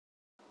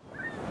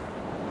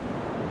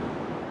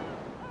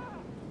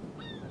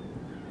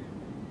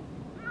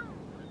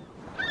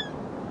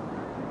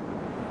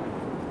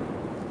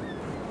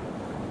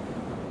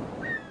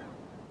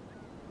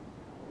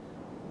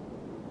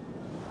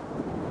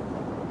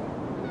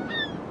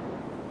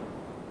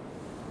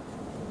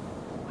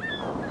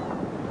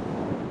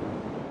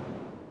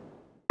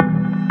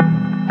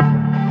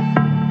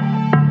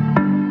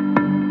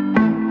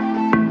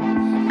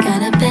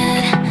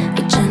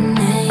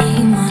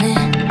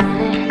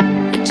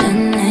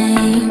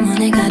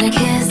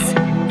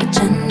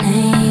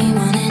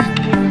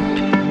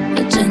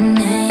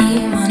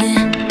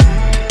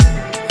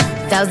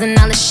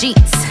$1,000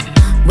 sheets.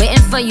 Waiting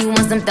for you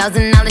on some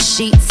 $1,000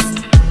 sheets.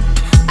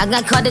 I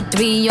got caught at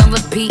 3 on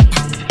repeat.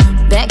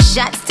 Back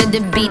shots to the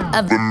beat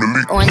of the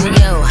milli on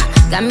you.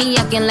 Got me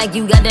acting like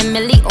you got a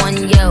milli on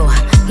you.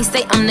 You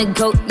say I'm the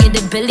GOAT, you're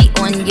the Billy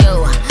on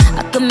you.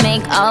 I could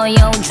make all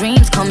your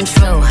dreams come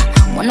true.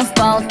 Wanna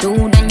fall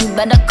through, then you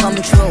better come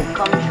true.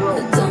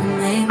 But don't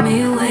make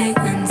me wait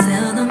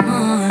until the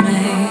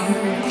morning.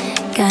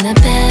 Got a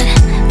bed,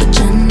 put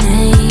your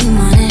name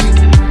on it.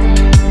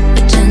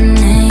 Put your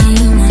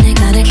name on it.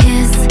 Got a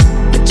kiss,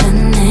 put your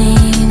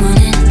name on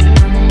it.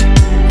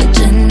 Put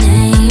your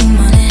name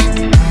on it.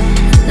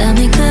 Love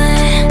me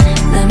good,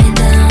 love me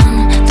down,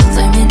 don't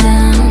turn me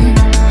down.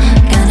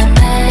 Got a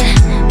bed,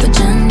 put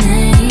your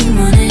name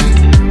on it.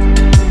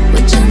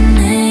 Put your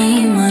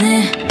name on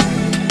it.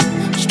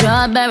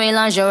 Strawberry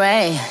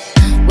lingerie,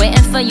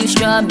 waiting for you,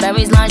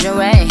 strawberries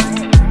lingerie.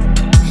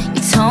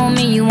 You told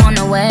me you on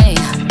the way.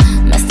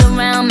 Messed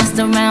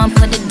around,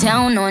 put it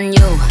down on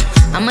you.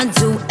 I'ma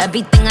do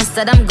everything I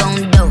said I'm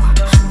gon' do.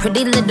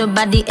 Pretty little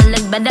body, it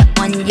look better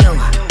on you.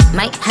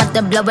 Might have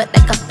to blow it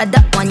like a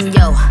feather on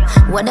you.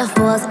 What if it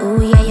was,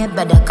 ooh yeah, you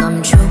better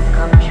come true.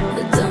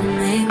 But don't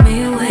make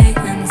me wait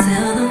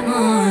until the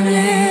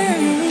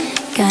morning.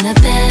 Got a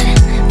bed,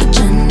 put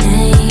your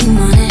name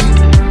on it.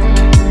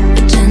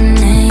 Put your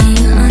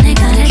name on it.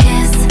 Got a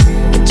kiss,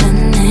 put your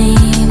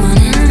name on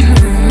it.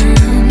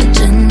 Put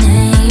your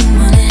name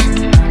on it.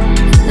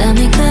 Love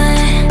me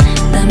good,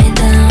 love me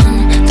down,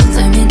 don't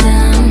turn me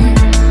down.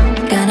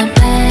 Got a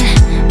bed,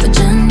 put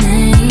your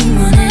name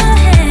on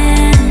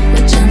it.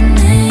 Put your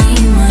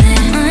name on it.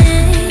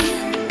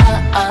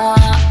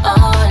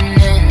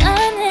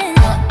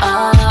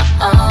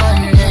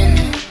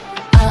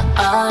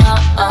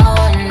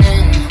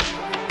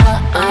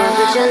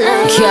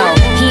 Yo,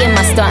 he in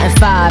my starting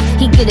 5,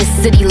 he get his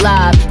city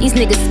live. These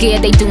niggas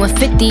scared they doing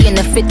 50 in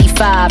the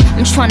 55.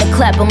 I'm tryna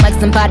clap him like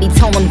somebody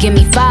told him give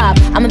me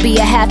 5. I'ma be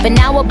a half an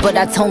hour, but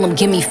I told him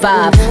give me 5.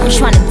 I'm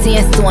tryna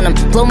dance on him,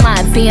 blow my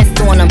advance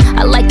on him.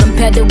 I like him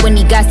better when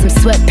he got some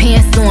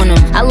sweatpants on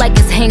him. I like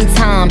his hang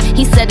time,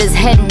 he said his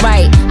head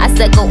right. I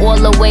said go all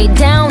the way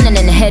down and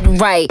then head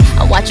right.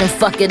 I watch him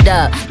fuck it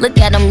up, look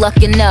at him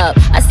lucking up.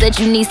 I said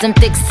you need some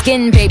thick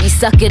skin, baby,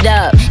 suck it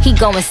up. He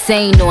go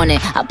insane on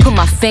it, I put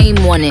my fame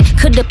on it.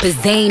 Could put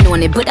Zane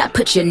on it, but I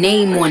put your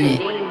name on it.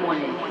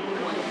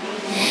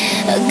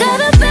 I got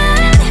a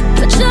bed,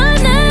 put your